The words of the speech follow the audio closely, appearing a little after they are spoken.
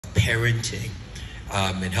parenting,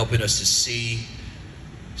 and helping us to see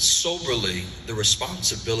soberly the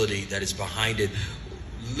responsibility that is behind it.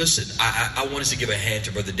 Listen, I want us to give a hand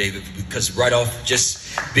to Brother David, because right off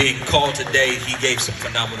just being called today, he gave some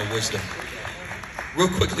phenomenal wisdom. Real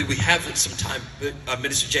quickly, we have some time.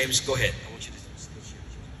 Minister James, go ahead. I want you to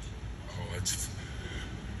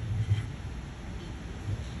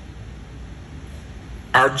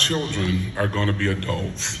Our children are going to be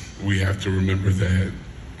adults. We have to remember that.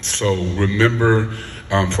 So remember,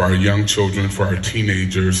 for our young children, for our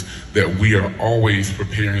teenagers, that we are always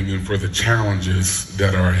preparing them for the challenges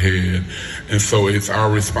that are ahead. And so it's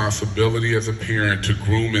our responsibility as a parent to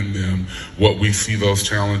groom in them what we see those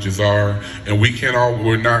challenges are. And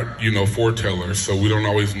we're not, foretellers, so we don't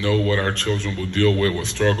always know what our children will deal with, what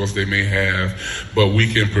struggles they may have, but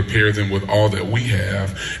we can prepare them with all that we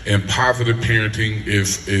have. And positive parenting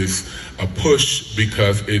is a push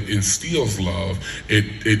because it instills love.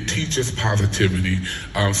 It teaches positivity,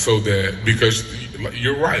 because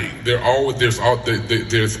you're right.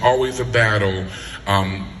 There's always a battle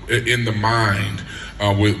in the mind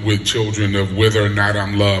with children of whether or not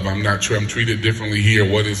I'm loved. I'm not sure. I'm treated differently here.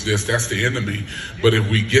 What is this? That's the enemy. But if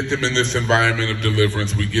we get them in this environment of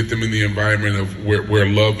deliverance, we get them in the environment of where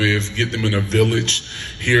love is, get them in a village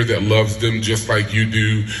here that loves them just like you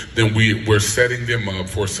do, then we're setting them up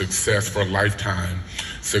for success, for lifetime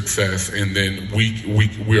success. And then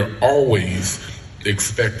we're always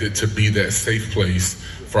expected to be that safe place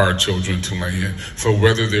for our children to land. So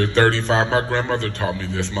whether they're 35, my grandmother taught me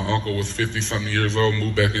this. My uncle was 50-something years old,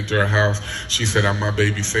 moved back into her house. She said, I'm my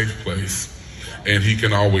baby's safe place, and he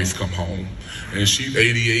can always come home. And she's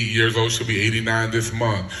 88 years old. She'll be 89 this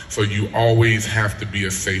month. So you always have to be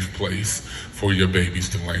a safe place for your babies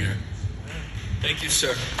to land. Thank you,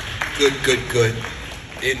 sir. Good.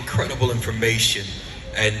 Incredible information.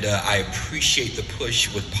 And I appreciate the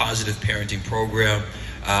push with Positive Parenting Program.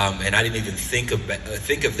 And I didn't even think of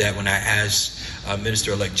that when I asked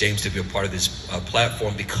Minister-elect James to be a part of this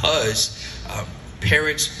platform, because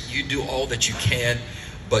parents, you do all that you can,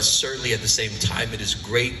 but certainly at the same time, it is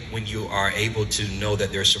great when you are able to know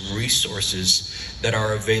that there are some resources that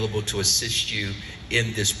are available to assist you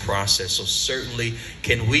in this process. So certainly,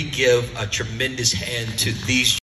 can we give a tremendous hand to these